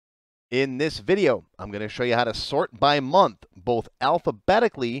In this video, I'm going to show you how to sort by month, both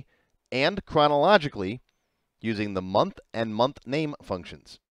alphabetically and chronologically, using the month and MonthName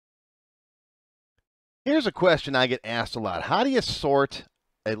functions. Here's a question I get asked a lot. How do you sort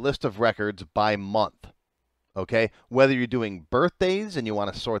a list of records by month? Okay, whether you're doing birthdays and you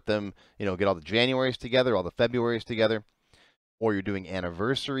want to sort them, get all the Januaries together, all the Februaries together, or you're doing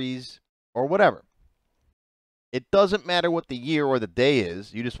anniversaries or whatever. It doesn't matter what the year or the day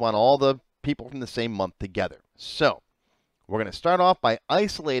is. You just want all the people from the same month together. So we're going to start off by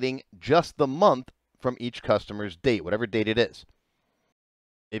isolating just the month from each customer's date, whatever date it is.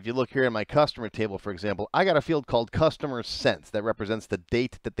 If you look here in my customer table, for example, I got a field called customer since that represents the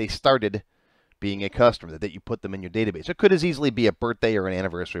date that they started being a customer, the date you put them in your database. It could as easily be a birthday or an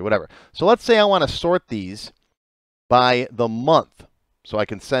anniversary, whatever. So let's say I want to sort these by the month so I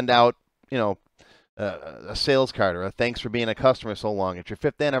can send out, a sales card or a thanks for being a customer so long. It's your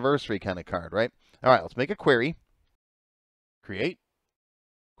 5th anniversary kind of card, right? All right, let's make a query. Create.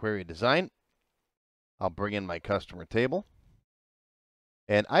 Query design. I'll bring in my customer table.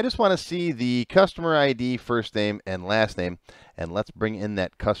 And I just want to see the customer ID, first name, and last name. And let's bring in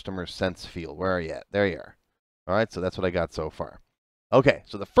that customer since field. Where are you at? There you are. All right, so that's what I got so far. Okay,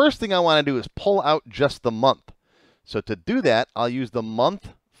 so the first thing I want to do is pull out just the month. So to do that, I'll use the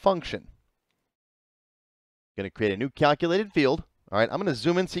month function. Going to create a new calculated field. All right, I'm going to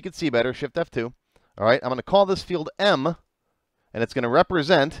zoom in so you can see better. Shift F2. All right, I'm going to call this field M, and it's going to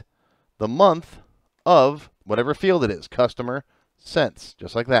represent the month of whatever field it is, customer since,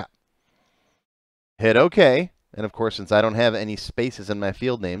 just like that. Hit OK. And of course, since I don't have any spaces in my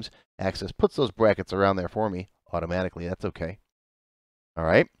field names, Access puts those brackets around there for me automatically. That's OK. All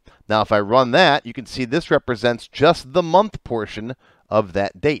right. Now, if I run that, you can see this represents just the month portion of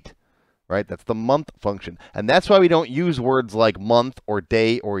that date. Right? That's the month function. And that's why we don't use words like month or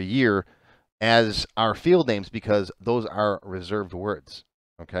day or year as our field names, because those are reserved words.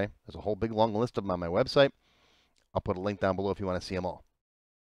 Okay? There's a whole big long list of them on my website. I'll put a link down below if you want to see them all.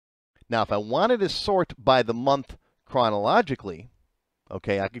 Now, if I wanted to sort by the month chronologically,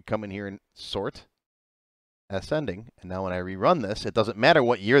 okay, I could come in here and sort ascending. And now when I rerun this, it doesn't matter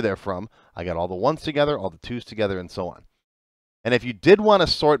what year they're from. I got all the ones together, all the twos together, and so on. And if you did want to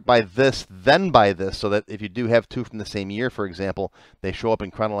sort by this, then by this, so that if you do have two from the same year, for example, they show up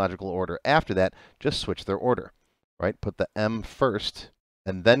in chronological order after that, just switch their order, right? Put the M first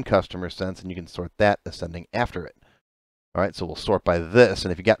and then customer since, and you can sort that ascending after it. All right, so we'll sort by this.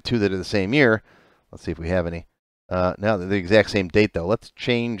 And if you got two that are the same year, let's see if we have any. Now they're the exact same date, though. Let's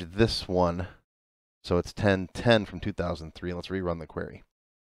change this one so it's 10/10 from 2003. Let's rerun the query.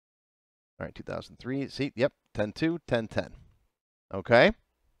 All right, 2003. See, yep, 10/2, 10/10. Okay.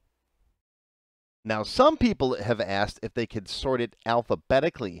 Now, some people have asked if they could sort it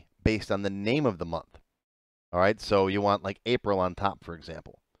alphabetically based on the name of the month. All right, so you want like April on top, for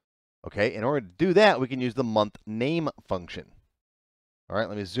example. Okay, in order to do that, we can use the MonthName function. All right,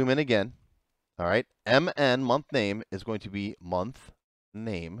 let me zoom in again. All right, MonthName is going to be month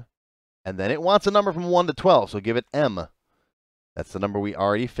name, and then it wants a number from 1 to 12, so give it M. That's the number we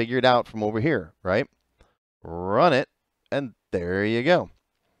already figured out from over here, right? Run it. And there you go.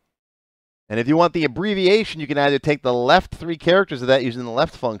 And if you want the abbreviation, you can either take the left 3 characters of that using the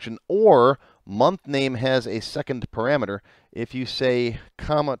left function, or MonthName has a second parameter. If you say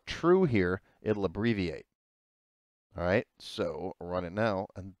comma true here, it'll abbreviate. All right, so run it now,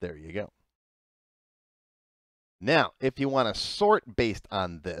 and there you go. Now, if you want to sort based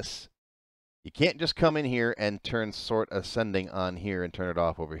on this, you can't just come in here and turn sort ascending on here and turn it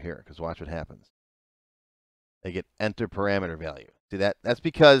off over here, because watch what happens. They get enter parameter value. See that? That's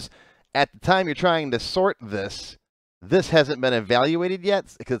because at the time you're trying to sort this, this hasn't been evaluated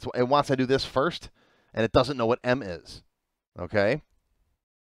yet because it wants to do this first, and it doesn't know what M is. Okay?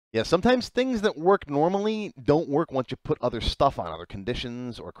 Yeah, sometimes things that work normally don't work once you put other stuff on, other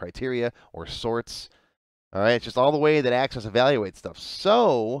conditions or criteria or sorts. All right? It's just all the way that Access evaluates stuff.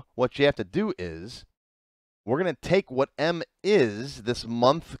 So what you have to do is we're going to take what M is, this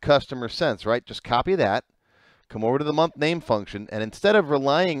month customer since, right? Just copy that. Come over to the MonthName function, and instead of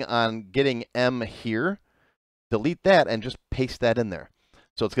relying on getting M here, delete that and just paste that in there.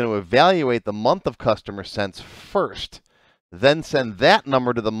 So it's going to evaluate the month of customer since first, then send that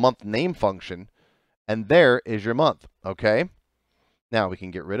number to the MonthName function, and there is your month, okay? Now we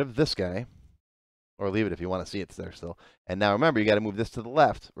can get rid of this guy, or leave it if you want to see it's there still. And now remember, you got to move this to the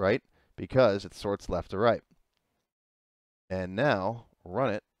left, right? Because it sorts left to right. And now run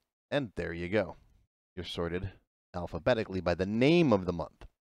it, and there you go. You're sorted alphabetically by the name of the month,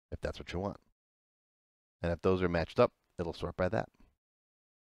 if that's what you want. And if those are matched up, it'll sort by that.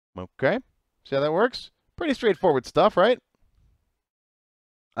 Okay, see how that works? Pretty straightforward stuff, right?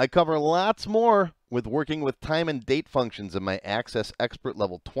 I cover lots more with working with time and date functions in my Access Expert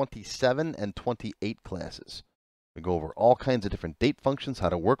Level 27 and 28 classes. We go over all kinds of different date functions, how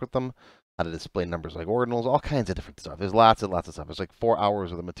to work with them, how to display numbers like ordinals, all kinds of different stuff. There's lots and lots of stuff. There's like 4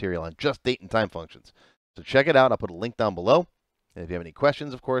 hours of the material on just date and time functions. So check it out. I'll put a link down below. And if you have any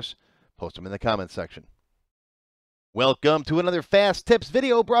questions, of course, post them in the comments section. Welcome to another Fast Tips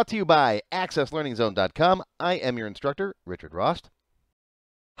video brought to you by AccessLearningZone.com. I am your instructor, Richard Rost.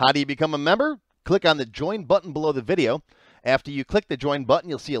 How do you become a member? Click on the Join button below the video. After you click the Join button,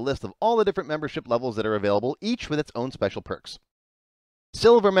 you'll see a list of all the different membership levels that are available, each with its own special perks.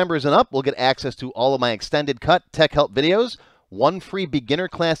 Silver members and up will get access to all of my extended cut tech help videos, one free beginner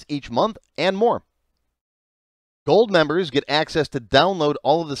class each month, and more. Gold members get access to download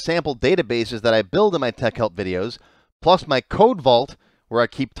all of the sample databases that I build in my tech help videos, plus my code vault, where I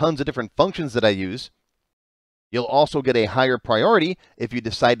keep tons of different functions that I use. You'll also get a higher priority if you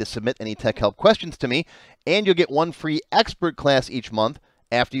decide to submit any tech help questions to me, and you'll get one free expert class each month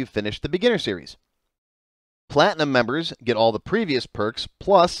after you finish the beginner series. Platinum members get all the previous perks,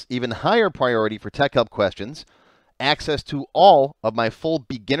 plus even higher priority for tech help questions, access to all of my full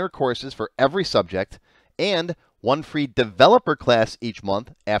beginner courses for every subject, and one free developer class each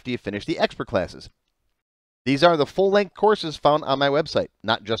month after you finish the expert classes. These are the full-length courses found on my website,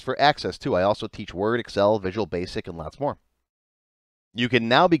 not just for Access, too. I also teach Word, Excel, Visual Basic, and lots more. You can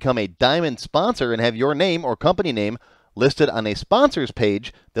now become a Diamond sponsor and have your name or company name listed on a sponsors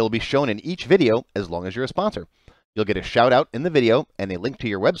page that will be shown in each video as long as you're a sponsor. You'll get a shout-out in the video and a link to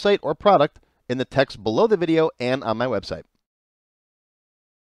your website or product in the text below the video and on my website.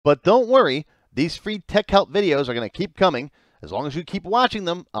 But don't worry, these free tech help videos are going to keep coming. As long as you keep watching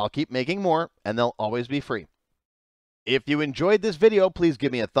them, I'll keep making more, and they'll always be free. If you enjoyed this video, please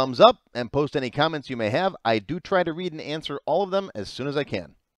give me a thumbs up and post any comments you may have. I do try to read and answer all of them as soon as I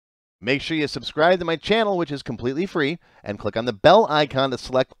can. Make sure you subscribe to my channel, which is completely free, and click on the bell icon to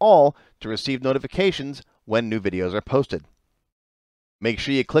select all to receive notifications when new videos are posted. Make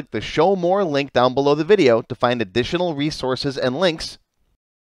sure you click the Show More link down below the video to find additional resources and links.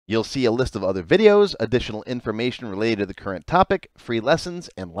 You'll see a list of other videos, additional information related to the current topic, free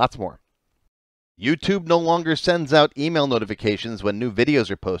lessons, and lots more. YouTube no longer sends out email notifications when new videos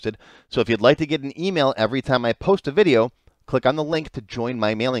are posted, so if you'd like to get an email every time I post a video, click on the link to join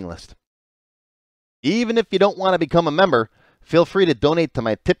my mailing list. Even if you don't want to become a member, feel free to donate to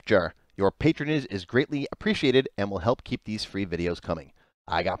my tip jar. Your patronage is greatly appreciated and will help keep these free videos coming.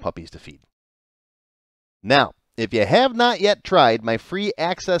 I got puppies to feed. Now, if you have not yet tried my free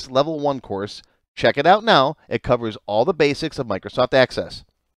Access Level 1 course, check it out now. It covers all the basics of Microsoft Access.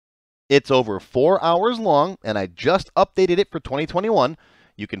 It's over 4 hours long, and I just updated it for 2021.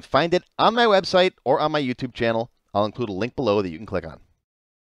 You can find it on my website or on my YouTube channel. I'll include a link below that you can click on.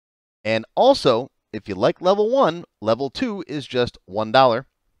 And also, if you like Level 1, Level 2 is just $1.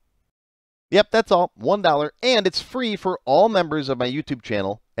 Yep, that's all, $1, and it's free for all members of my YouTube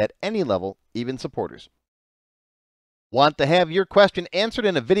channel at any level, even supporters. Want to have your question answered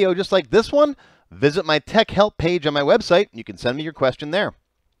in a video just like this one? Visit my tech help page on my website. You can send me your question there.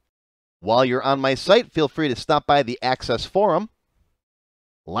 While you're on my site, feel free to stop by the Access Forum.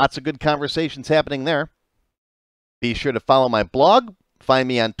 Lots of good conversations happening there. Be sure to follow my blog, find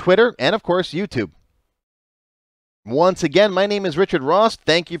me on Twitter, and of course, YouTube. Once again, my name is Richard Rost.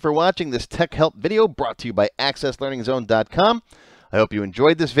 Thank you for watching this tech help video brought to you by AccessLearningZone.com. I hope you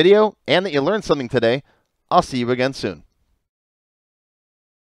enjoyed this video and that you learned something today. I'll see you again soon.